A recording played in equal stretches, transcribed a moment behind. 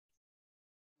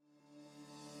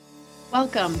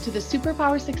Welcome to the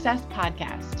Superpower Success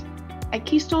Podcast. At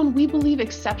Keystone, we believe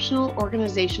exceptional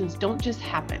organizations don't just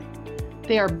happen.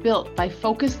 They are built by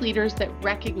focused leaders that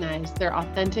recognize their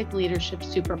authentic leadership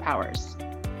superpowers.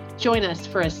 Join us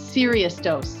for a serious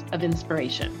dose of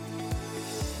inspiration.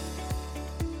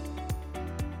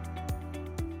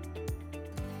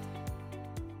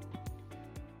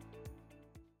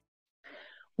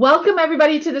 Welcome,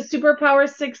 everybody, to the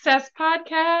Superpower Success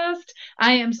Podcast.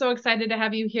 I am so excited to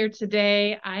have you here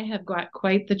today. I have got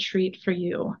quite the treat for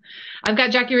you. I've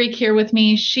got Jackie Rake here with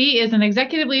me. She is an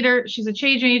executive leader. She's a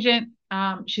change agent.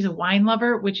 She's a wine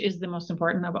lover, which is the most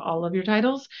important of all of your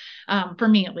titles, for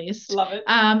me at least. Love it.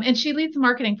 And she leads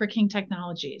marketing for King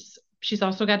Technologies. She's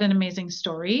also got an amazing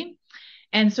story.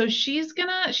 And so she's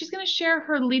gonna share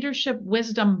her leadership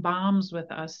wisdom bombs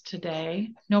with us today.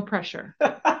 No pressure.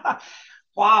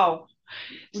 Wow.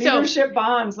 Leadership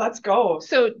bombs. Let's go.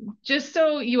 So just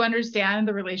so you understand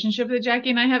the relationship that Jackie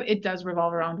and I have, it does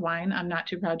revolve around wine. I'm not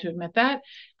too proud to admit that.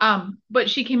 But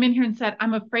she came in here and said,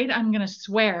 I'm afraid I'm going to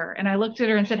swear. And I looked at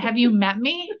her and said, have you met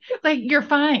me? Like, you're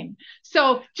fine.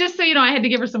 So just so you know, I had to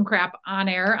give her some crap on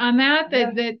air on that,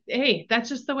 hey, that's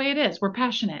just the way it is. We're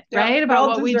passionate, right? About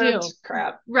what we do.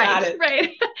 Crap.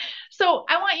 Right. So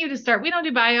I want you to start. We don't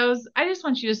do bios. I just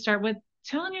want you to start with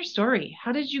telling your story.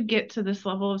 How did you get to this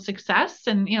level of success?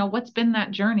 And, what's been that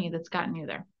journey that's gotten you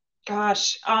there?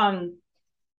 Gosh,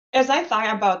 as I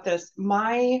thought about this,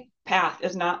 my path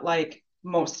is not like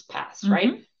most paths,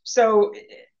 right? So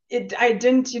I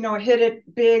didn't, hit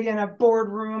it big in a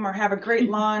boardroom or have a great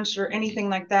launch or anything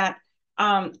like that.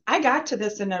 I got to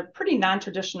this in a pretty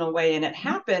non-traditional way, and it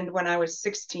happened when I was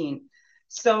 16.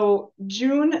 So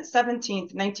June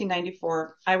 17th,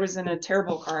 1994, I was in a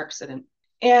terrible car accident.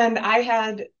 And I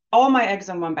had all my eggs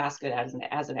in one basket as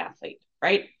an athlete,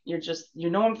 right? You're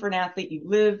known for an athlete, you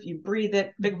live, you breathe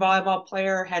it, big volleyball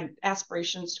player, had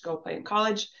aspirations to go play in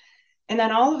college. And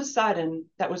then all of a sudden,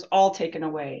 that was all taken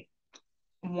away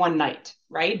one night,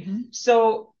 right?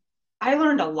 So I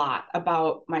learned a lot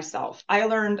about myself. I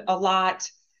learned a lot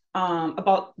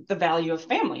about the value of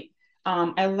family.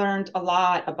 I learned a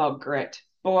lot about grit.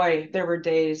 Boy, there were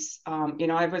days,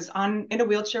 I was in a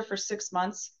wheelchair for 6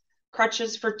 months,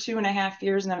 crutches for 2.5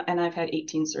 years, and I've had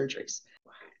 18 surgeries.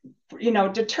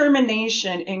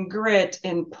 Determination and grit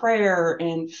and prayer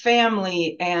and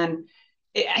family. And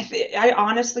I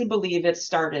honestly believe it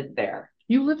started there.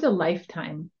 You lived a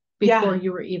lifetime before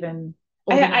you were even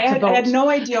I had no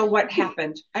idea what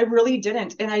happened. I really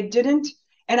didn't.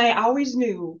 And I always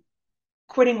knew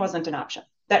quitting wasn't an option.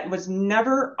 That was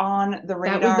never on the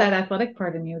radar. That was that athletic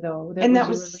part in you, though, that you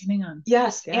were leaning on.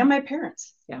 Yes, and my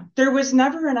parents. Yeah. There was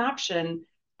never an option.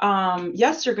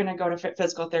 Yes, you're going to go to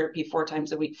physical therapy 4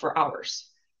 times a week for hours.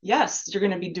 Yes, you're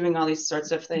going to be doing all these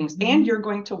sorts of things, and you're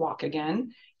going to walk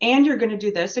again, and you're going to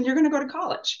do this, and you're going to go to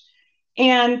college.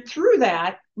 And through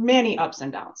that, many ups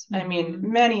and downs. I mean,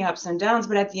 many ups and downs.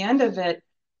 But at the end of it,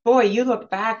 boy, you look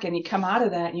back and you come out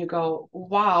of that and you go,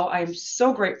 wow, I'm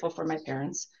so grateful for my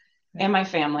parents and my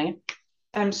family.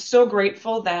 I'm so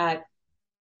grateful that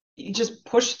you just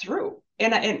push through.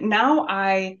 And now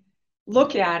I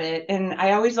look at it, and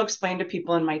I always explain to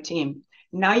people in my team,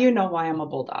 now you know why I'm a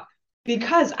bulldog,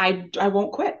 because I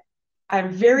won't quit.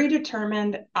 I'm very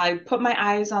determined. I put my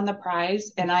eyes on the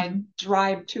prize and I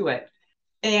drive to it.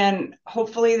 And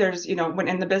hopefully there's, when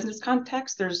in the business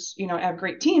context, there's, I have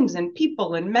great teams and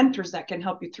people and mentors that can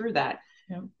help you through that.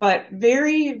 Yeah. But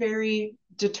very, very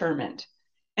determined.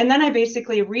 And then I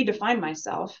basically redefined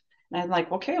myself. And I'm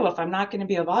like, okay, well, if I'm not going to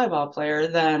be a volleyball player,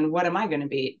 then what am I going to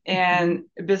be? And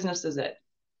business is it.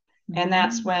 And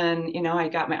that's when, I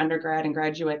got my undergrad and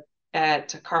graduate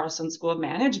at Carlson School of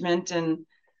Management. And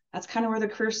that's kind of where the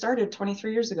career started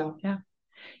 23 years ago. Yeah.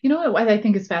 You know what I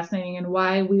think is fascinating, and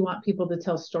why we want people to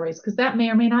tell stories, because that may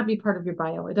or may not be part of your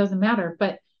bio. It doesn't matter,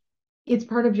 but it's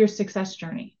part of your success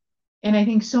journey. And I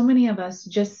think so many of us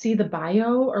just see the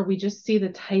bio, or we just see the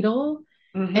title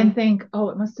and think, oh,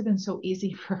 it must have been so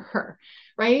easy for her,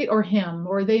 right? Or him,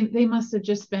 or they must have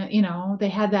just been, they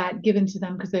had that given to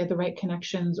them because they had the right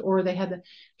connections, or they had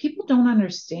people don't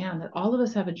understand that all of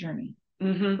us have a journey.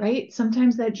 Right?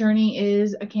 Sometimes that journey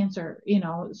is a cancer,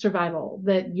 survival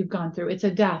that you've gone through. It's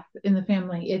a death in the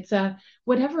family. It's a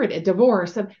whatever it is,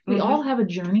 divorce. We all have a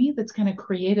journey that's kind of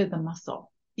created the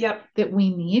muscle that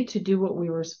we need to do what we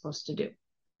were supposed to do.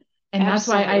 And that's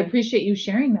why I appreciate you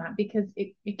sharing that, because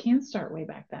it can start way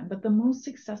back then. But the most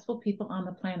successful people on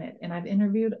the planet, and I've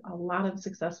interviewed a lot of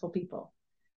successful people,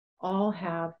 all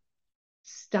have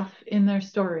stuff in their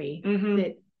story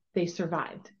that they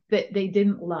survived, that they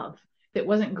didn't love, that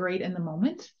wasn't great in the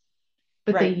moment,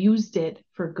 but they used it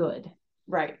for good.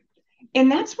 Right.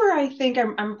 And that's where I think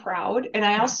I'm proud. And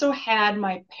I Yeah. also had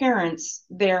my parents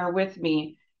there with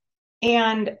me.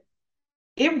 And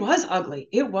it was ugly.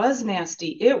 It was nasty.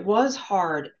 It was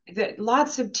hard.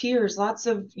 Lots of tears, lots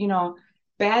of,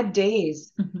 bad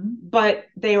days. Hmm. But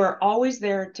they were always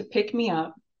there to pick me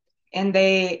up. And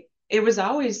it was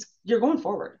always, you're going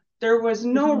forward. There was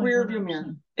There's no only rear one view mirror.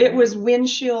 option, It right? was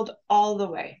windshield all the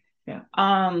way. Yeah.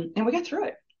 And we got through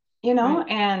it, Right.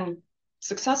 and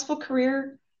successful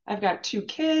career. I've got 2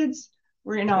 kids.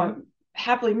 We're, Yep.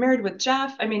 happily married with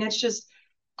Jeff. I mean, it's just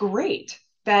great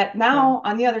that Yeah. now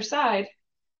on the other side,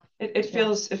 it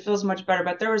Yeah. feels much better.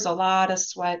 But there was a lot of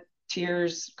sweat,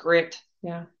 tears, grit.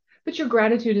 Yeah. But your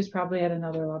gratitude is probably at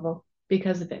another level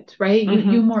because of it, right? You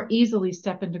Mm-hmm. more easily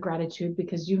step into gratitude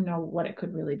because you know what it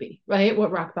could really be, right?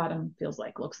 What rock bottom feels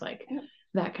like, looks like, Yeah.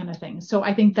 that kind of thing. So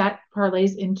I think that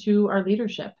parlays into our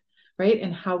leadership, right?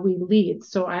 And how we lead.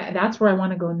 So that's where I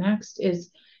want to go next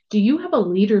is, do you have a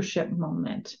leadership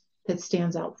moment that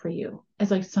stands out for you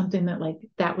as like something that like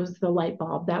that was the light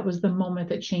bulb, that was the moment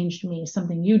that changed me,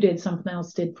 something you did, something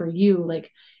else did for you? Like,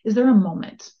 is there a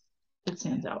moment that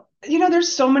stands out?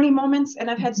 There's so many moments,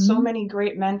 and I've had so Mm-hmm. many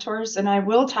great mentors, and I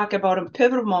will talk about a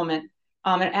pivotal moment.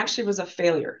 It actually was a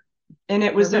failure, and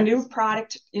it was a Perfect. new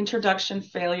product introduction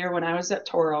failure when I was at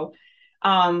Toro.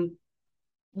 Um,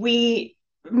 we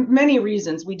Many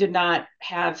reasons we did not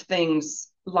have things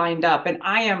lined up, and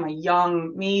I am a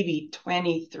young, maybe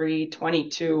 23,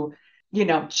 22,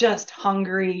 just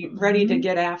hungry, ready to Mm-hmm.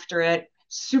 get after it,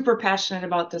 super passionate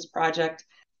about this project,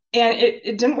 and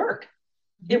it didn't work.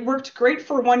 It worked great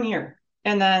for 1 year,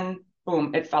 and then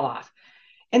boom, it fell off.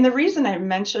 And the reason I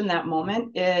mentioned that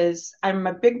moment is I'm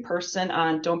a big person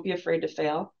on don't be afraid to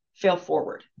fail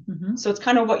forward. Mm-hmm. So it's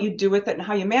kind of what you do with it and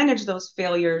how you manage those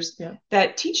failures Yeah.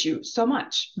 that teach you so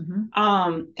much.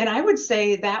 Mm-hmm. And I would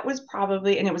say that was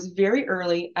probably, and it was very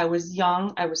early. I was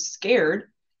young, I was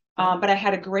scared, Yeah. but I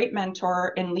had a great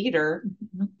mentor and leader,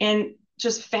 Mm-hmm. and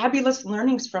just fabulous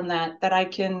learnings from that I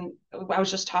was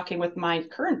just talking with my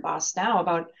current boss now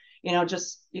about,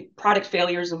 just product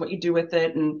failures and what you do with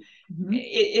it. And Mm-hmm.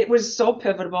 it was so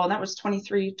pivotal. And that was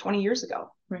 20 years ago.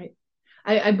 Right.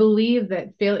 I believe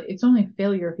that it's only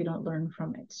failure if you don't learn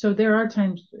from it. So there are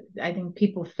times I think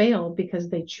people fail because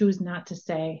they choose not to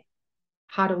say,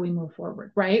 how do we move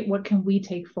forward, right? What can we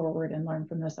take forward and learn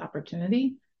from this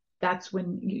opportunity? That's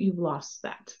when you've lost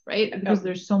that, right? Because Yep.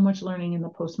 there's so much learning in the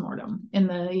postmortem, in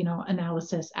the,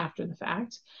 analysis after the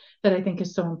fact, that I think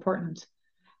is so important.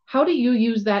 How do you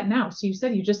use that now? So you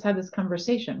said you just had this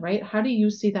conversation, right? How do you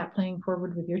see that playing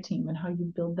forward with your team and how you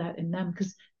build that in them?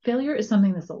 Because failure is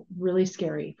something that's really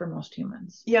scary for most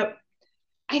humans. Yep.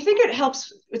 I think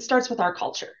it starts with our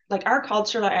culture. Like our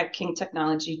culture at King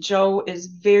Technology, Joe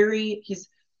he's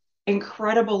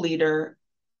incredible leader,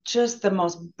 just the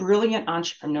most brilliant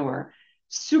entrepreneur,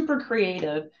 super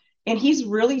creative. And he's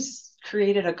really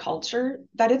created a culture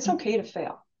that it's okay to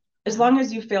fail as Yeah. long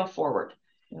as you fail forward.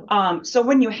 Yeah. So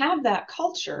when you have that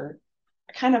culture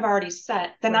kind of already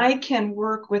set, then Right. I can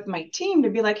work with my team to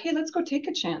be like, hey, let's go take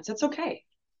a chance. It's okay.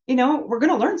 We're going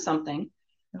to learn something.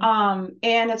 Yeah.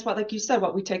 And it's what, like you said,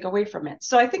 what we take away from it.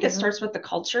 So I think it Yeah. starts with the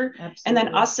culture, and then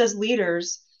Absolutely. us as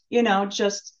leaders,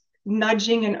 just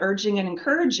nudging and urging and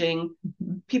encouraging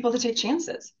Mm-hmm. people to take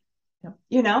chances, Yep.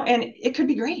 and it could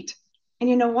be great. And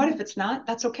you know what? If it's not,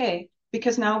 that's okay,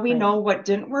 because now we Right. know what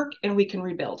didn't work and we can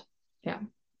rebuild. Yeah.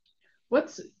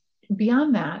 What's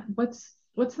beyond that?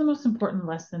 What's the most important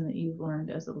lesson that you've learned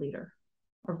as a leader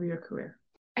over your career?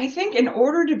 I think in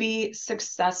order to be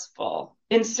successful,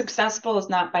 and successful is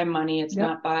not by money, it's Yep.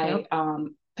 not by Yep.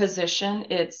 position.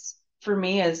 It's for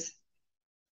me is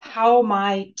how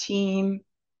my team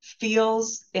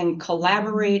feels and Mm-hmm.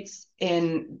 collaborates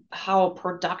and how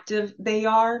productive they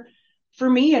are. For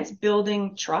me, it's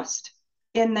building trust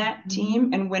in that team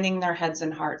Mm-hmm. and winning their heads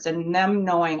and hearts and them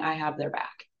knowing I have their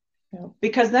back. Yep.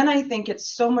 Because then I think it's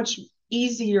so much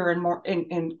easier and more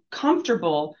and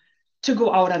comfortable to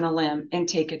go out on a limb and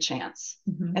take a chance.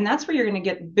 Mm-hmm. And that's where you're going to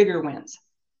get bigger wins.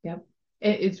 Yep.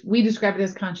 It's we describe it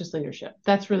as conscious leadership.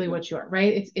 That's really Mm-hmm. what you are,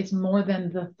 right? It's more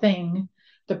than the thing,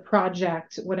 the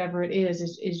project, whatever it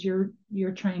is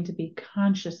you're trying to be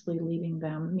consciously leading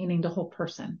them, meaning the whole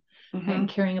person, and Mm-hmm.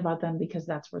 caring about them because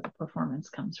that's where the performance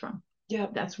comes from.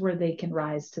 Yep. That's where they can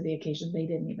rise to the occasion they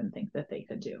didn't even think that they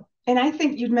could do. And I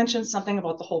think you mentioned something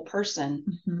about the whole person.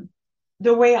 Mm-hmm.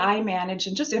 The way I manage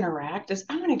and just interact is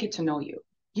I want to get to know you.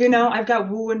 I've got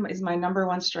woo is my number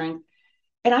one strength.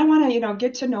 And I want to,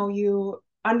 get to know you,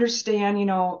 understand,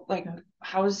 like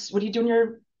Yeah. what do you do in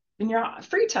your in your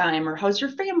free time, or how's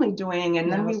your family doing?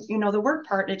 And then we, the work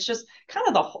part, it's just kind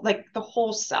of the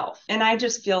whole self. And I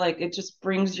just feel like it just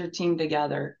brings your team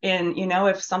together. And,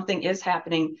 if something is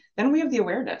happening, then we have the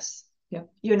awareness,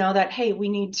 that, hey, we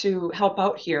need to help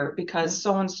out here because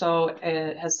so-and-so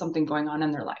has something going on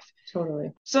in their life.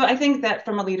 Totally. So I think that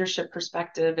from a leadership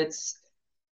perspective, it's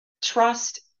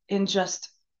trust in just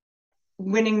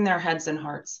winning their heads and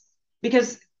hearts,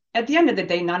 because at the end of the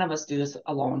day, none of us do this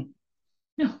alone.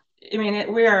 No. I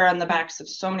mean, we are on the backs of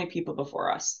so many people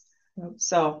before us. Yep.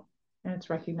 So, and it's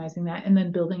recognizing that and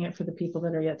then building it for the people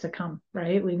that are yet to come,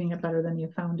 right? Leaving it better than you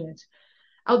found it.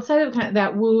 Outside of kind of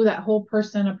that whole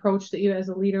person approach that you as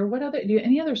a leader,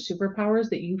 any other superpowers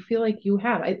that you feel like you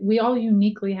have? We all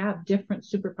uniquely have different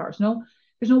superpowers.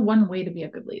 There's no one way to be a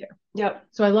good leader. Yep.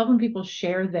 So I love when people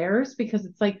share theirs, because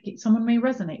it's like someone may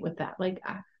resonate with that. Like,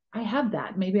 I have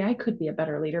that. Maybe I could be a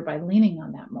better leader by leaning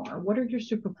on that more. What are your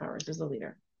superpowers as a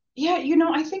leader? Yeah,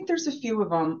 I think there's a few of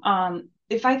them.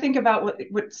 If I think about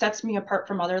what sets me apart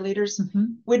from other leaders,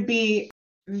 would be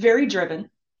very driven,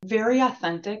 very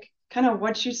authentic. Kind of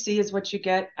what you see is what you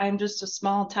get. I'm just a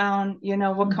small town,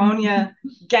 Waconia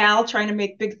gal trying to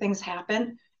make big things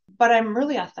happen, but I'm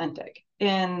really authentic.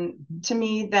 And to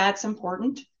me, that's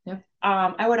important. Yep.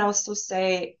 I would also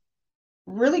say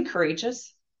really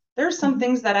courageous. There are some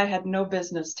things that I had no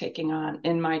business taking on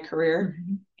in my career.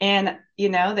 And,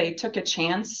 they took a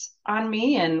chance on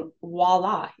me, and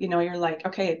voila, you're like,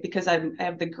 okay, because I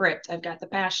have the grit, I've got the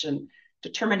passion,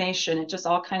 determination. It just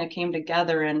all kind of came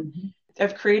together, and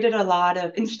I've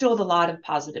instilled a lot of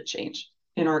positive change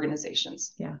in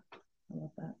organizations. Yeah, I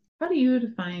love that. How do you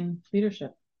define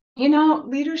leadership?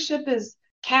 Leadership is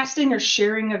casting or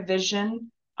sharing a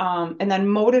vision, and then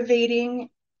motivating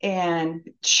and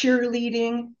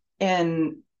cheerleading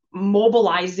and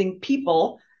mobilizing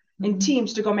people and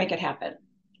teams to go make it happen.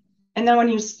 And then when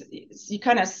you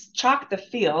kind of chalk the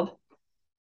field,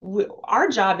 our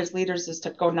job as leaders is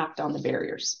to go knock down the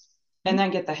barriers and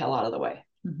then get the hell out of the way.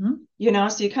 So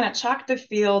you kind of chalk the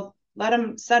field, let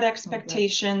them set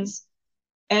expectations,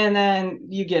 and then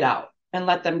you get out and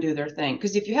let them do their thing.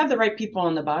 Because if you have the right people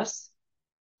on the bus,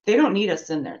 they don't need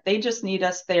us in there. They just need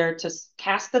us there to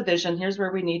cast the vision. Here's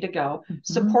where we need to go.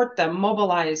 Support them,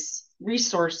 mobilize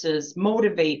resources,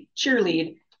 motivate,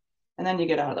 cheerlead, and then you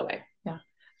get out of the way. Yeah.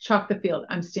 Chalk the field.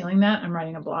 I'm stealing that. I'm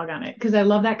writing a blog on it because I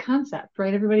love that concept,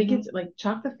 right? Everybody gets it. Like,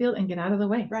 chalk the field and get out of the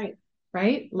way.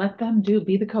 Right? Let them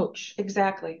be the coach.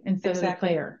 Exactly. Instead of the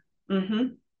player.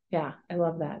 Yeah, I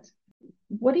love that.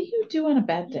 What do you do on a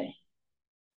bad day?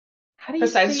 How do you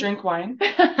Besides drink wine?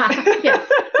 Yes,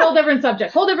 whole different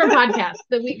subject, whole different podcast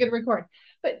that we could record.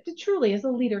 But truly, as a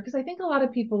leader, because I think a lot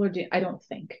of people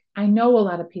I know a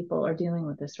lot of people are dealing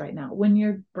with this right now. When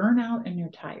you're burnout and you're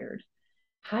tired,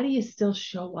 how do you still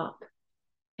show up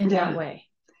in that way?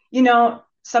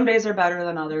 Some days are better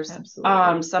than others.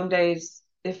 Absolutely. Some days,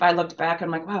 if I looked back, I'm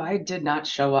like, wow, I did not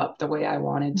show up the way I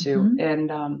wanted to.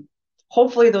 And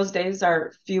hopefully those days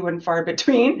are few and far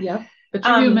between. Yeah, but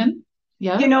you're human.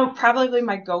 Yeah. Probably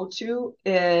my go-to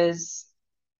is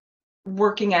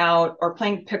working out or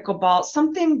playing pickleball,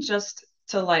 something just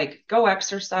to like go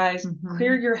exercise,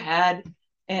 clear your head,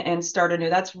 and start anew.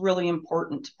 That's really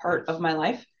important part of my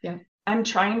life. Yeah. I'm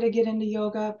trying to get into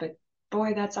yoga, but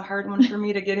boy, that's a hard one for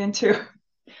me to get into.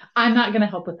 I'm not going to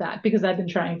help with that because I've been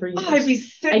trying for years. I'd be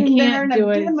sitting there and I'm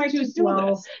doing my too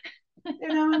slow.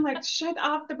 I'm like, shut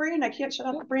off the brain. I can't shut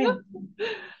off the brain.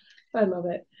 I love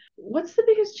it. What's the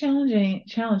biggest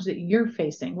challenge that you're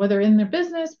facing, whether in their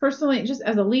business, personally, just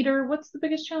as a leader? What's the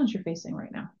biggest challenge you're facing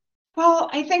right now? Well,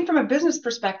 I think from a business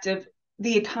perspective,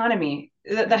 the economy,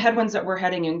 the headwinds that we're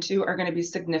heading into are going to be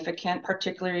significant,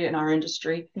 particularly in our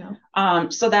industry. Yeah.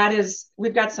 So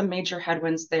we've got some major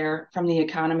headwinds there from the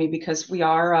economy because we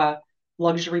are a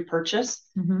luxury purchase.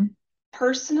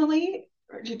 Personally,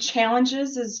 the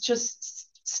challenges is just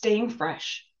staying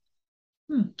fresh,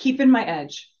 keeping my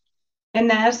edge. And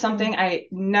that is something I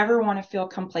never want to feel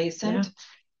complacent.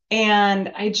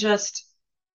 And I just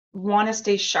want to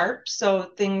stay sharp. So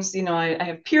things, I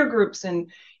have peer groups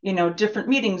and, different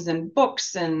meetings and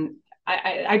books. And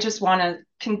I just want to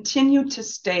continue to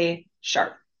stay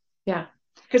sharp. Yeah.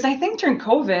 Because I think during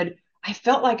COVID, I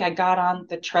felt like I got on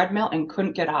the treadmill and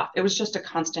couldn't get off. It was just a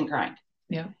constant grind.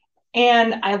 Yeah.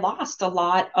 And I lost a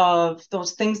lot of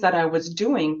those things that I was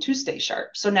doing to stay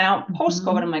sharp. So now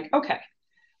post-COVID, I'm like, okay,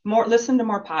 listen to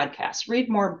more podcasts, read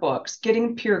more books,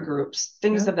 getting peer groups,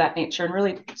 things of that nature, and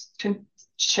really to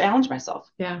challenge myself.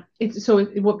 Yeah.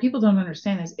 What people don't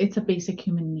understand is it's a basic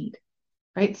human need,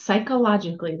 right?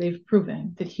 Psychologically, they've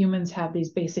proven that humans have these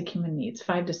basic human needs,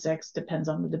 5 to 6, depends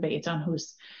on the debate on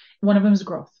one of them is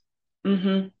growth.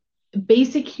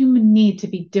 basic human need to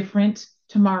be different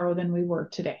tomorrow than we were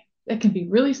today. It can be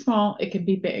really small, it can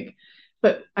be big.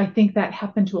 But I think that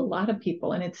happened to a lot of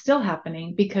people, and it's still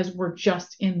happening because we're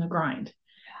just in the grind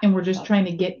and we're just trying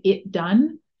to get it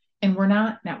done. And we're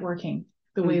not networking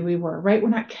the way we were, right? We're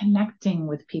not connecting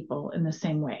with people in the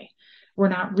same way. We're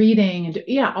not reading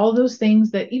and all those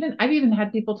things that I've even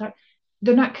had people talk,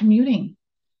 they're not commuting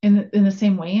in the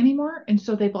same way anymore. And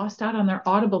so they've lost out on their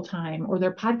Audible time or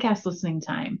their podcast listening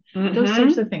time, those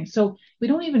types of things. So we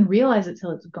don't even realize it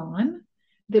till it's gone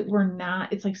that we're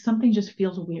not, it's like something just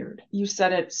feels weird. You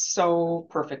said it so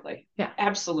perfectly. Yeah.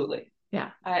 Absolutely.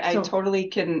 Yeah. I totally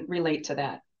can relate to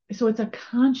that. So it's a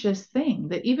conscious thing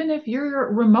that even if you're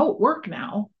remote work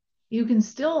now, you can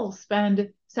still spend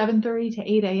 7:30 to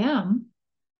 8 a.m.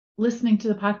 listening to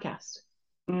the podcast.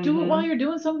 Do it while you're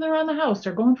doing something around the house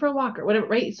or going for a walk or whatever,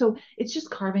 right? So it's just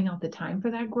carving out the time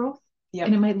for that growth. Yep.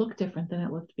 And it might look different than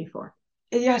it looked before.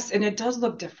 Yes, and it does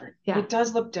look different. Yeah. It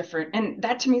does look different. And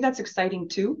that to me, that's exciting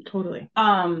too. Totally.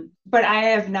 But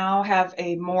I now have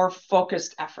a more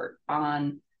focused effort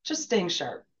on just staying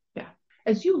sharp. Yeah.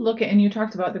 As you look at, and you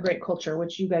talked about the great culture,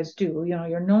 which you guys do,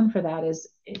 you're known for that, is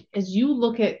as you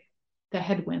look at the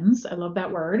headwinds, I love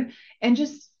that word, and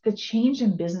just the change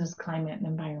in business climate and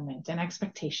environment and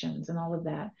expectations and all of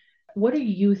that. What do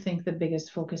you think the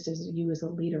biggest focus is you as a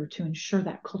leader to ensure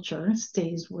that culture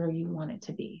stays where you want it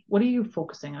to be? What are you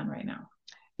focusing on right now?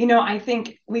 I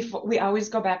think we always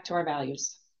go back to our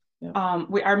values. Yep.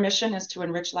 Our mission is to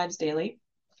enrich lives daily.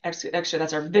 Actually,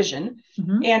 that's our vision.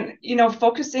 And,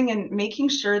 focusing and making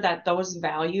sure that those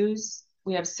values,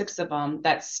 we have 6 of them,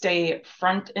 that stay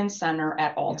front and center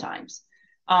at all times.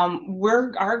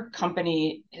 Our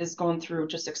company is going through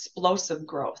just explosive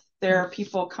growth. There are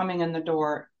people coming in the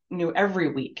door new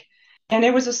every week, and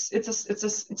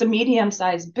it's a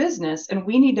medium-sized business, and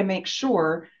we need to make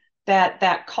sure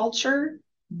that culture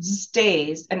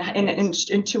stays, and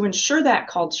to ensure that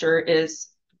culture is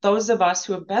those of us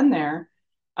who have been there.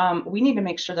 We need to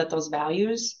make sure that those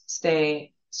values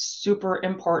stay super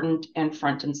important and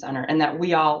front and center, and that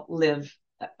we all live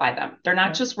by them. They're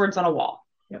not just words on a wall.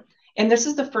 Yep. And this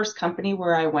is the first company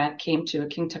where came to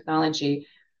King Technology,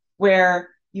 where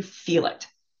you feel it.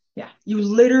 Yeah. You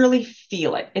literally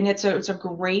feel it. And it's a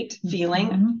great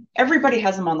feeling. Everybody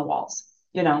has them on the walls.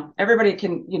 Everybody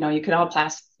can, you can all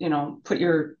put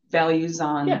your values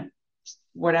on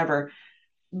whatever.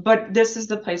 But this is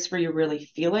the place where you really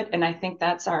feel it. And I think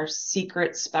that's our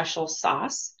secret special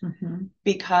sauce,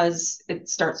 because it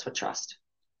starts with trust.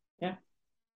 Yeah.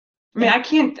 I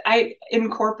mean, in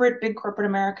big corporate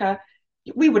America,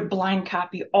 we would blind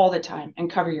copy all the time and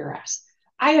cover your ass.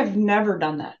 I have never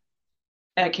done that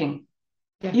at King.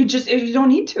 Yeah. You don't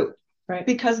need to, right?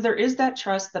 Because there is that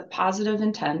trust, the positive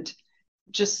intent.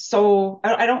 Safe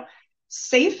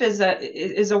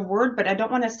is a word, but I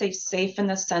don't want to say safe in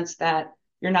the sense that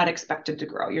you're not expected to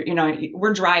grow.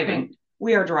 We're driving. Right.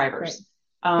 We are drivers.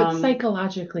 Right. But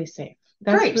psychologically safe.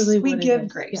 That's grace. Really what we give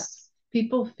grace. Yes.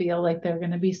 People feel like they're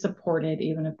going to be supported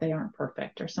even if they aren't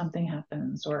perfect, or something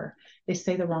happens, or they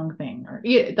say the wrong thing, or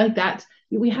like that.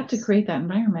 We have to create that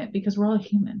environment because we're all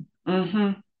human.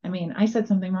 I mean, I said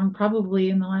something wrong probably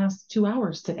in the last 2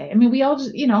 hours today. I mean, we all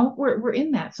just, we're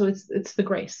in that. So it's the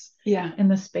grace,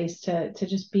 and the space to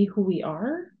just be who we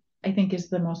are, I think, is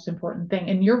the most important thing.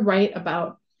 And you're right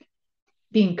about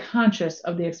being conscious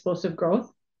of the explosive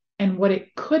growth and what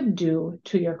it could do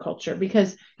to your culture,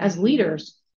 because as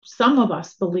leaders, some of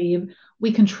us believe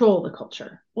we control the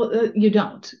culture. Well, you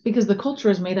don't, because the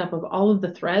culture is made up of all of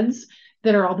the threads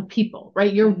that are all the people,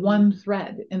 right? You're one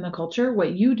thread in the culture.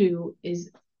 What you do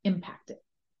is impact it.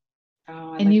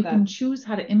 And you can choose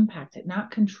how to impact it,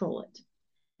 not control it.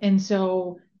 And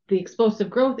so the explosive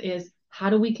growth is, how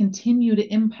do we continue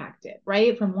to impact it,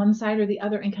 right? From one side or the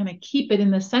other, and kind of keep it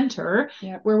in the center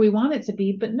where we want it to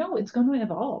be. But no, it's going to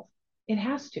evolve. It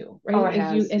has to, right?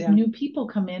 As new people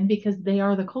come in, because they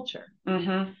are the culture.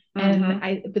 But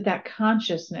that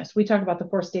consciousness, we talk about the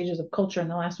 4 stages of culture, and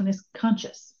the last one is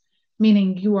conscious,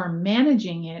 meaning you are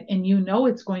managing it and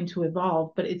it's going to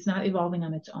evolve, but it's not evolving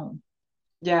on its own.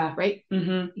 Yeah. Right?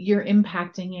 You're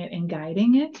impacting it and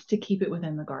guiding it to keep it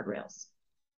within the guardrails.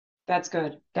 That's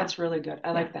good. That's really good.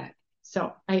 I like that.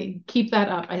 So I keep that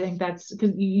up. I think that's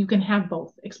because you can have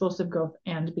both explosive growth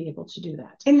and be able to do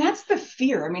that. And that's the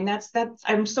fear. I mean, that's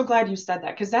I'm so glad you said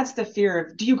that, because that's the fear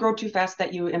of, do you grow too fast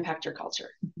that you impact your culture?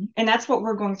 And that's what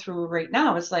we're going through right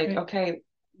now. It's like, okay,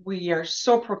 we are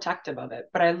so protective of it,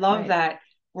 but I love that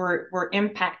we're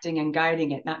impacting and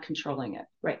guiding it, not controlling it.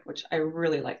 Right. Which I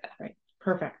really like that. Right.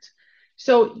 Perfect.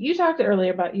 So you talked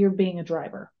earlier about you being a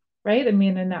driver, right? I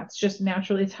mean, and that's just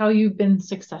naturally, it's how you've been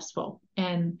successful.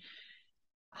 And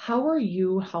How are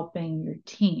you helping your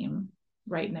team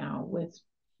right now with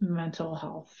mental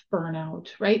health, burnout,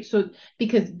 right? So,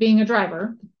 because being a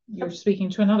driver, you're speaking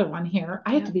to another one here,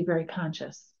 I have to be very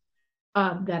conscious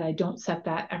that I don't set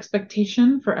that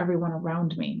expectation for everyone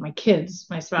around me, my kids,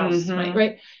 my spouse,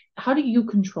 right? How do you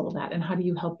control that? And how do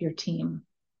you help your team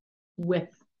with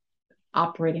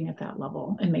operating at that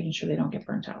level and making sure they don't get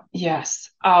burnt out?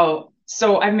 Yes. Oh,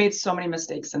 so I've made so many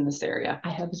mistakes in this area. I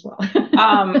have as well.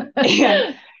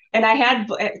 And I had,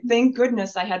 thank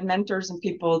goodness I had mentors and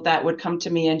people that would come to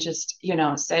me and just,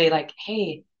 say like,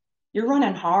 hey, you're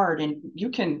running hard and you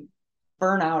can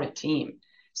burn out a team.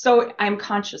 So I'm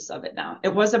conscious of it now.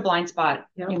 It was a blind spot,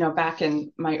 back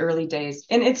in my early days.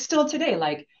 And it's still today,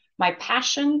 like my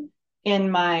passion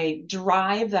and my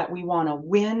drive that we want to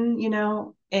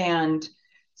win, and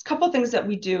it's a couple of things that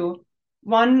we do.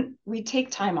 One, we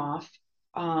take time off.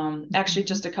 Actually,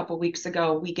 just a couple of weeks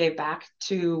ago, we gave back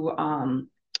to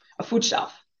a food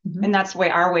shelf. And that's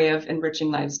our way of enriching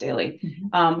lives daily.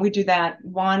 We do that.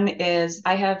 One is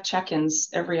I have check-ins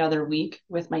every other week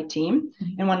with my team.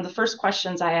 And one of the first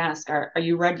questions I ask are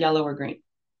you red, yellow, or green?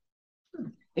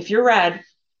 If you're red,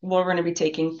 we're going to be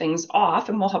taking things off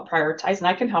and we'll help prioritize. And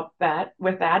I can help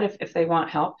with that if they want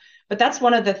help. But that's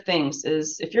one of the things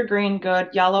is if you're green, good,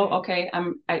 yellow, okay,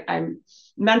 I'm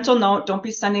mental note, don't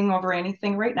be sending over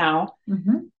anything right now.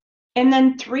 And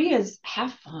then 3 is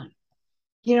have fun.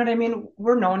 You know what I mean?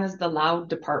 We're known as the loud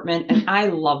department, and I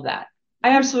love that. I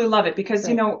absolutely love it because,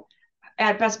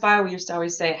 at Best Buy, we used to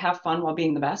always say, have fun while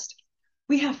being the best.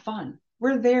 We have fun.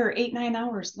 We're there 8-9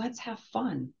 hours. Let's have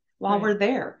fun while we're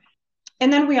there.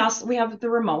 And then we have the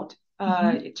remote.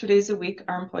 2 days a week,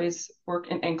 our employees work,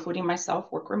 including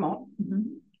myself, work remote.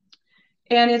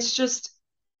 And it's just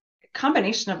a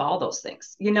combination of all those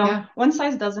things. One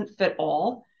size doesn't fit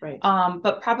all. Right.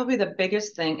 But probably the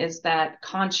biggest thing is that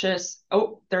conscious,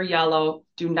 they're yellow,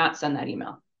 do not send that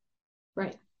email.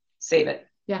 Right. Save it.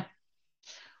 Yeah.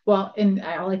 Well, and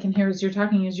all I can hear as you're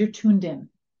talking is you're tuned in.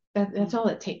 That's all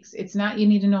it takes. It's not you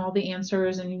need to know all the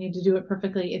answers and you need to do it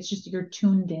perfectly. It's just you're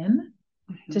tuned in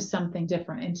to something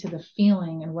different and to the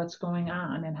feeling and what's going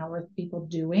on and how are people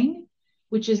doing,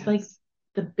 which is like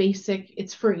the basic,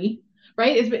 it's free,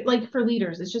 right? It's like for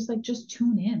leaders, it's just like, just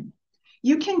tune in.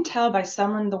 You can tell by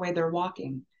someone the way they're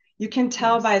walking. You can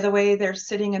tell by the way they're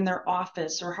sitting in their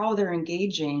office or how they're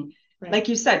engaging. Right. Like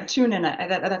you said, tune in.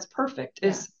 That's perfect.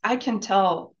 I can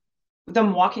tell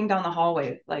them walking down the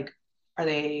hallway. Like, are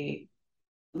they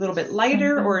a little bit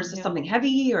lighter or is this something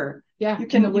heavy? Or you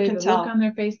can tell look on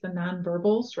their face, the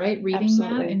nonverbals, right? Reading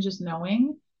that and just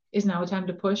knowing is now a time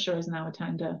to push or is now a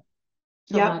time to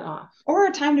let off. Or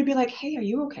a time to be like, hey, are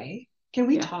you okay? Can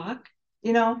we talk?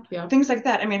 Things like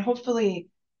that. I mean, hopefully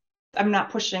I'm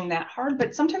not pushing that hard,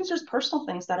 but sometimes there's personal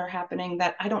things that are happening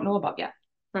that I don't know about yet.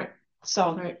 Right.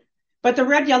 So, but the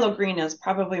red, yellow, green is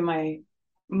probably my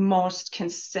most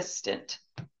consistent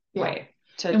way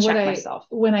to check myself.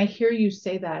 When I hear you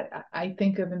say that, I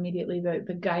think of immediately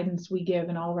the guidance we give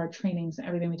in all of our trainings and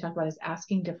everything we talk about is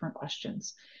asking different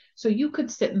questions. So you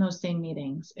could sit in those same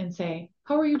meetings and say,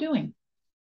 how are you doing?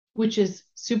 Which is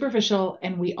superficial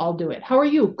and we all do it. How are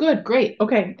you? Good, great.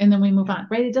 Okay. And then we move on,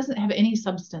 right? It doesn't have any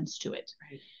substance to it.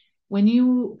 Right. When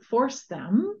you force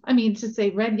them, to say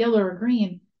red, yellow, or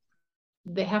green,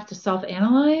 they have to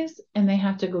self-analyze and they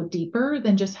have to go deeper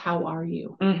than just how are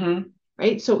you?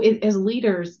 Right? So as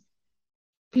leaders,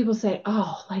 people say,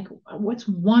 oh, like what's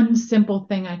one simple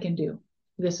thing I can do?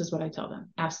 This is what I tell them.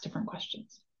 Ask different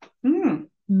questions.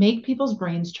 Make people's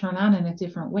brains turn on in a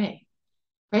different way,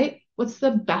 right? What's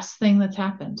the best thing that's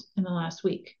happened in the last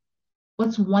week?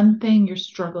 What's one thing you're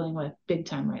struggling with big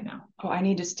time right now? Oh, I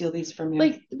need to steal these from you.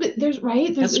 Like there's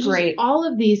great. All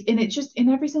of these, and it just in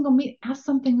every single meet, ask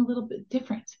something a little bit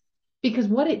different. Because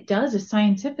what it does is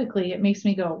scientifically, it makes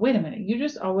me go, wait a minute, you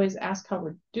just always ask how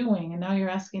we're doing, and now you're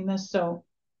asking this. So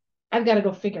I've got to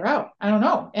go figure out. I don't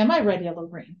know. Am I red, yellow,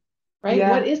 green? Right? Yeah.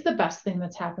 What is the best thing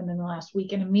that's happened in the last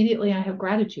week? And immediately I have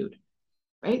gratitude.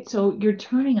 Right? So you're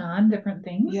turning on different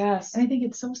things. Yes. And I think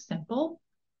it's so simple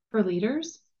for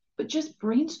leaders, but just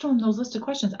brainstorm those list of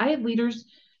questions. I have leaders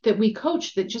that we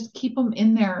coach that just keep them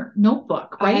in their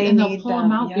notebook, right? And they'll pull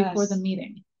them out before the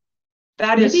meeting.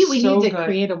 Maybe we need to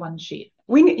create a one sheet.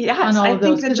 On all of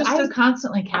those, because I'm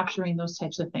constantly capturing those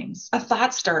types of things. A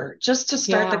thought starter, just to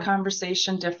start the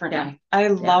conversation differently. Yeah. I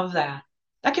love that.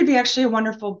 That could be actually a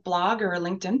wonderful blog or a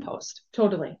LinkedIn post.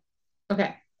 Totally.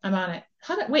 Okay, I'm on it.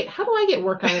 How do I get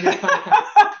work out of this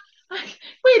podcast?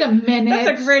 Wait a minute.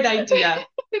 That's a great idea.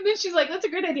 And then she's like, that's a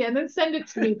great idea. And then send it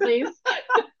to me, please.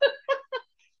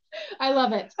 I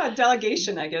love it.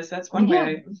 Delegation, I guess that's one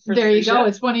way. There you go.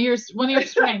 It's one of your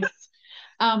strengths.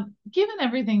 Given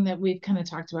everything that we've kind of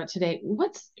talked about today,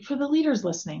 what's for the leaders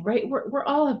listening, right? We're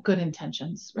all have good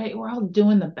intentions, right? We're all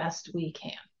doing the best we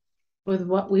can with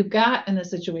what we've got in the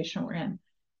situation we're in.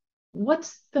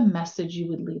 What's the message you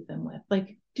would leave them with?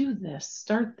 Like, do this,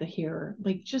 start the here,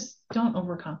 like, just don't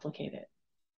overcomplicate it.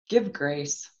 Give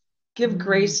grace. Give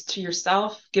grace to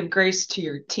yourself, give grace to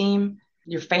your team,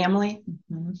 your family.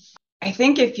 Mm-hmm. I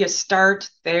think if you start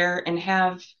there and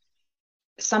have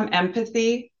some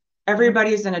empathy,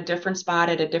 everybody's in a different spot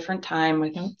at a different time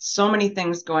with so many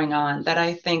things going on that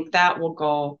I think that will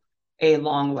go a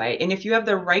long way. And if you have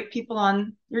the right people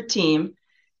on your team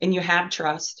and you have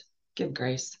trust, give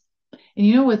grace. And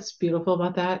you know what's beautiful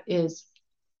about that is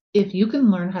if you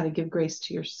can learn how to give grace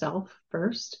to yourself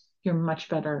first, you're much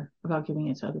better about giving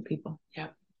it to other people. Yeah.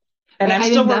 And I'm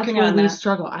still working on that. We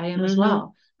struggle. I am as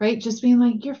well. Right? Just being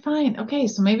like, you're fine. Okay,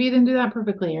 so maybe you didn't do that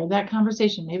perfectly, or that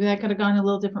conversation, maybe that could have gone a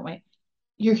little different way.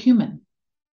 You're human.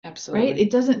 Absolutely. Right?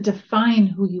 It doesn't define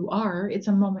who you are. It's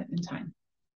a moment in time.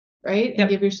 Right? And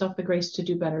give yourself the grace to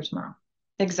do better tomorrow.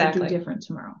 Exactly. To do different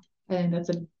tomorrow. And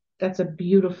that's a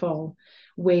beautiful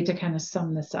way to kind of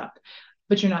sum this up.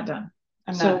 But you're not done.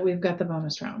 So we've got the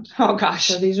bonus round. Oh gosh.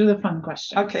 So these are the fun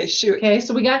questions. Okay, shoot. Okay,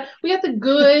 so we got the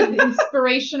good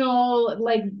inspirational,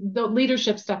 like the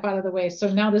leadership stuff out of the way. So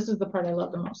now this is the part I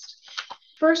love the most.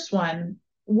 First one,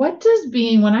 what does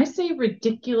being, when I say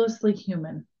ridiculously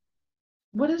human,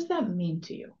 what does that mean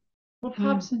to you? What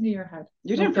pops into your head?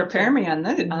 You didn't prepare me on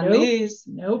these.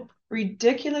 Nope.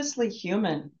 Ridiculously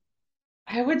human.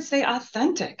 I would say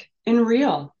authentic and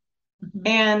real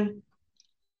and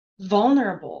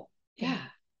vulnerable. Yeah.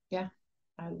 Yeah.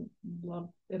 I love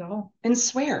it all. And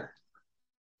swear.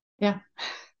 Yeah.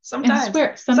 Sometimes. And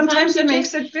swear. Sometimes it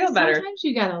makes it feel better. Sometimes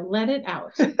you got to let it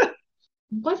out.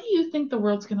 What do you think the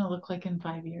world's going to look like in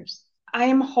 5 years? I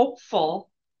am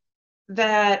hopeful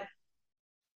that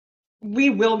we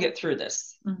will get through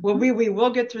this. Well, we will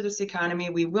get through this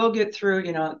economy. We will get through,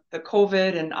 the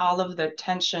COVID and all of the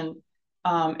tension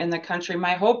in the country.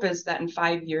 My hope is that in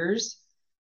 5 years,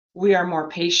 we are more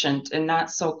patient and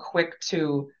not so quick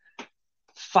to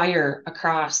fire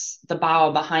across the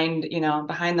bow behind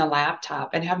the laptop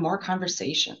and have more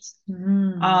conversations.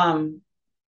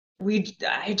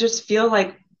 I just feel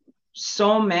like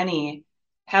so many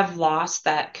have lost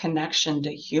that connection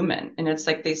to human. And it's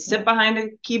like they sit behind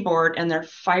a keyboard and they're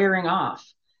firing off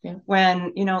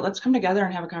when, let's come together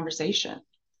and have a conversation.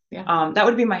 Yeah. That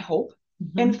would be my hope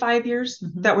in 5 years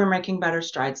that we're making better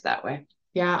strides that way.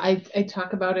 Yeah, I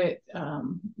talk about it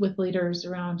with leaders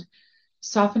around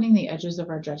softening the edges of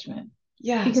our judgment.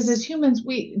 Yeah. Because as humans,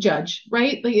 we judge,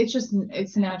 right? Like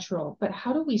it's natural. But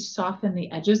how do we soften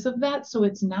the edges of that so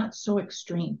it's not so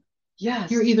extreme?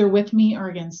 Yes. You're either with me or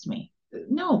against me.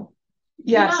 No,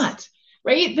 you're not.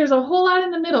 Right? There's a whole lot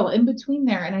in the middle, in between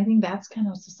there. And I think that's kind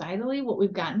of societally what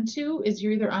we've gotten to is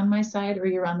you're either on my side or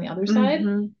you're on the other side.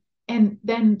 And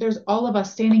then there's all of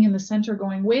us standing in the center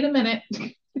going, wait a minute.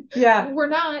 Yeah, we're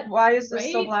not. Why is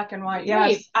this so black and white? Yes,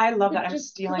 right. I love that. I'm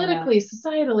stealing politically,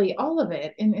 societally, all of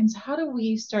it. And so how do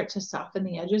we start to soften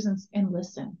the edges and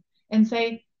listen and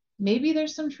say, maybe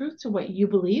there's some truth to what you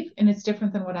believe and it's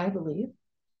different than what I believe.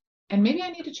 And maybe I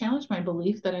need to challenge my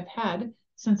belief that I've had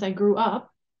since I grew up.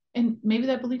 And maybe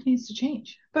that belief needs to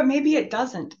change. But maybe it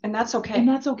doesn't. And that's okay. And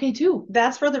that's okay too.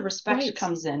 That's where the respect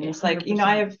comes in. It's 100%.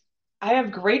 Like, I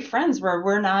have great friends where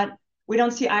we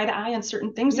don't see eye to eye on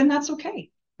certain things, and that's okay.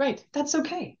 Right. That's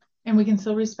okay. And we can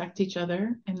still respect each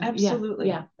other. And absolutely.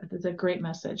 Yeah, that's a great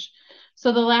message.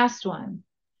 So the last one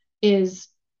is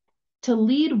to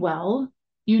lead well,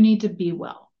 you need to be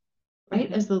well,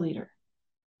 right? As the leader.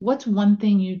 What's one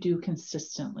thing you do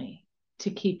consistently to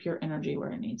keep your energy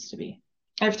where it needs to be?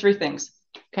 I have 3 things.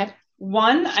 Okay.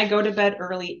 1, I go to bed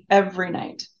early every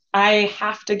night. I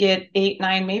have to get 8,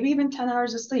 9, maybe even 10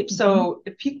 hours of sleep. So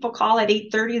if people call at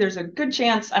 8:30, there's a good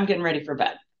chance I'm getting ready for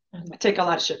bed. I take a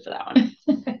lot of shit for that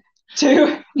one.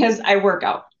 2 is I work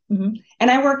out. And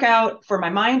I work out for my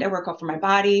mind. I work out for my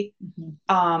body.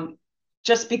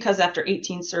 Just because after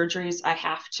 18 surgeries, I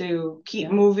have to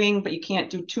keep moving, but you can't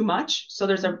do too much. So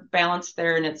there's a balance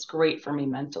there, and it's great for me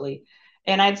mentally.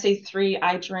 And I'd say 3,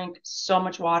 I drink so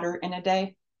much water in a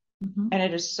day, and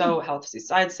it is so healthy.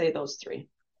 So I'd say those 3.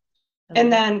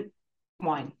 And then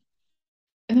wine.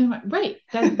 And then, right,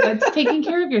 that's taking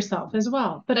care of yourself as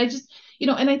well. But I just,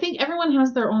 and I think everyone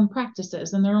has their own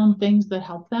practices and their own things that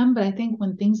help them. But I think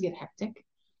when things get hectic,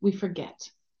 we forget.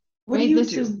 What do you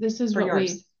do? This is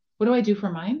what do I do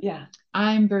for mine? Yeah.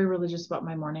 I'm very religious about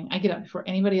my morning. I get up before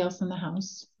anybody else in the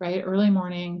house, right? Early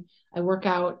morning. I work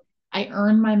out. I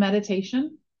earn my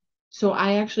meditation. So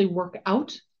I actually work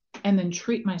out and then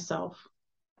treat myself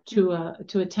to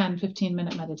a 10,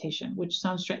 15-minute meditation, which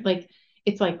sounds strange. Like,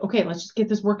 it's like, okay, let's just get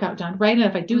this workout done, right? And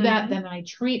if I do that, then my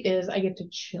treat is I get to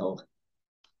chill,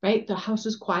 right? The house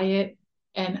is quiet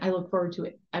and I look forward to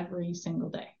it every single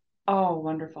day. Oh,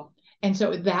 wonderful. And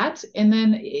so that, and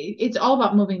then it's all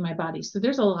about moving my body. So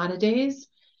there's a lot of days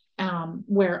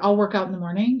where I'll work out in the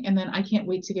morning and then I can't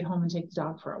wait to get home and take the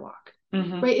dog for a walk,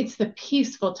 right? It's the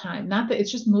peaceful time, not that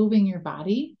it's just moving your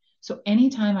body. So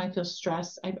anytime I feel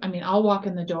stressed, I mean, I'll walk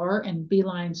in the door and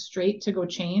beeline straight to go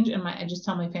change. And I just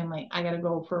tell my family, I got to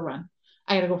go for a run.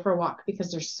 I got to go for a walk because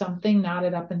there's something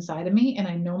knotted up inside of me. And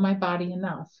I know my body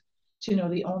enough to know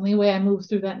the only way I move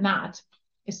through that knot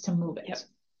is to move it. Yep.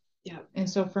 Yep. And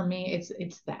so for me,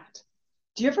 it's that.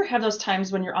 Do you ever have those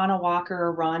times when you're on a walk or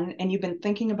a run and you've been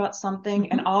thinking about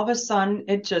something and all of a sudden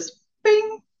it just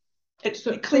bing,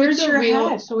 it clears your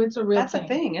head? So it's a real That's a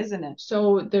thing, isn't it?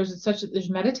 So there's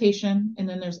meditation and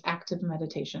then there's active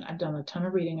meditation. I've done a ton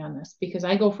of reading on this because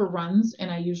I go for runs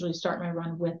and I usually start my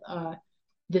run with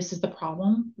this is the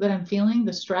problem that I'm feeling,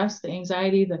 the stress, the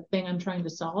anxiety, the thing I'm trying to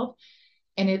solve.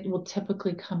 And it will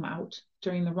typically come out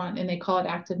during the run. And they call it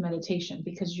active meditation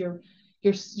because your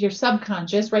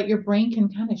subconscious, right? Your brain can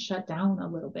kind of shut down a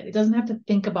little bit. It doesn't have to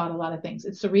think about a lot of things.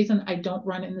 It's the reason I don't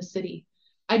run in the city.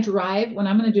 I drive when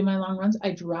I'm going to do my long runs.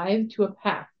 I drive to a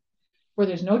path where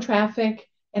there's no traffic.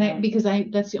 And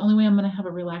that's the only way I'm going to have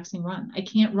a relaxing run. I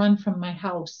can't run from my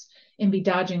house and be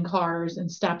dodging cars and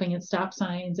stopping at stop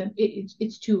signs. And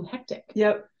it's too hectic.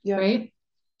 Yep. Right.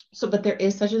 So, but there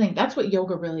is such a thing. That's what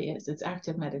yoga really is. It's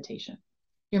active meditation.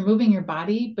 You're moving your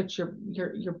body, but your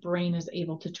brain is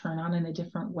able to turn on in a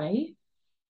different way.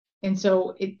 And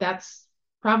so that's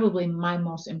probably my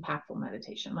most impactful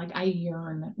meditation. Like I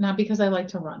yearn, not because I like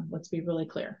to run, let's be really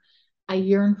clear. I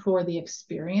yearn for the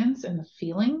experience and the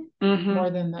feeling more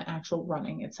than the actual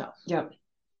running itself. Yep.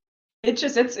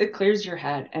 It clears your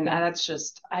head. And that's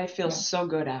just, I feel so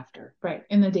good after. Right.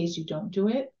 And the days you don't do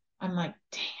it, I'm like,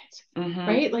 dang it.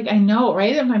 Right. Like I know,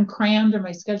 right. If I'm crammed or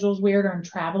my schedule's weird or I'm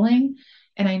traveling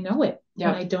and I know it, when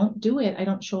I don't do it, I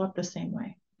don't show up the same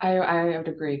way. I would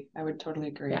agree. I would totally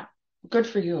agree. Yeah. Good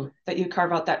for you that you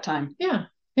carve out that time. Yeah.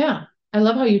 Yeah. I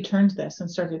love how you turned this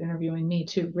and started interviewing me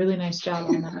too. Really nice job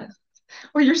on that.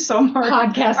 Well, you're so more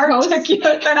podcast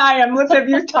articulate than I am. Let's have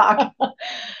you talk.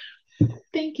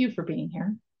 Thank you for being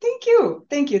here. Thank you.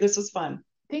 Thank you. This was fun.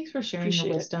 Thanks for sharing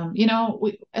your wisdom. You know,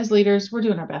 we, as leaders, we're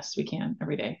doing our best we can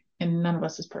every day, and none of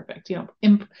us is perfect. You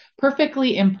know,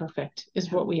 perfectly imperfect is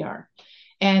what we are.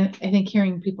 And I think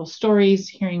hearing people's stories,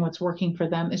 hearing what's working for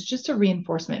them is just a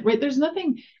reinforcement, right? There's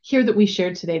nothing here that we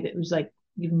shared today that was like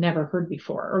you've never heard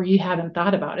before or you haven't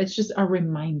thought about. It's just a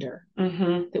reminder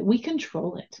that we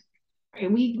control it. Right?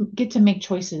 We get to make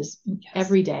choices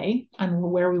every day on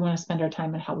where we want to spend our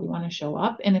time and how we want to show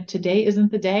up. And if today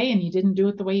isn't the day and you didn't do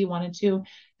it the way you wanted to,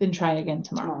 then try again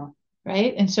tomorrow.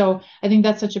 Right. And so I think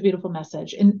that's such a beautiful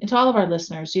message. And to all of our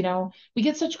listeners, you know, we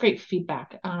get such great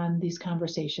feedback on these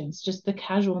conversations, just the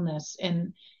casualness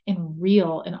and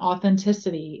real and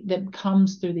authenticity that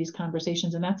comes through these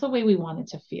conversations. And that's the way we want it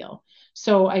to feel.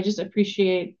 So I just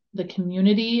appreciate the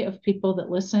community of people that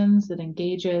listens, that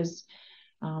engages,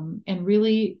 and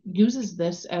really uses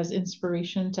this as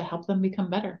inspiration to help them become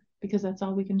better, because that's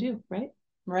all we can do. Right.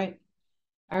 Right.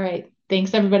 All right.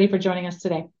 Thanks everybody for joining us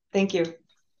today. Thank you.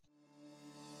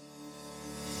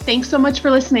 Thanks so much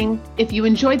for listening. If you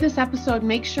enjoyed this episode,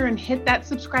 make sure and hit that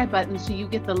subscribe button so you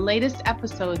get the latest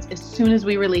episodes as soon as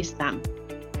we release them.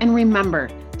 And remember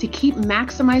to keep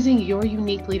maximizing your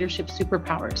unique leadership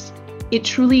superpowers. It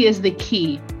truly is the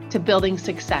key to building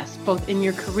success, both in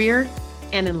your career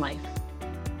and in life.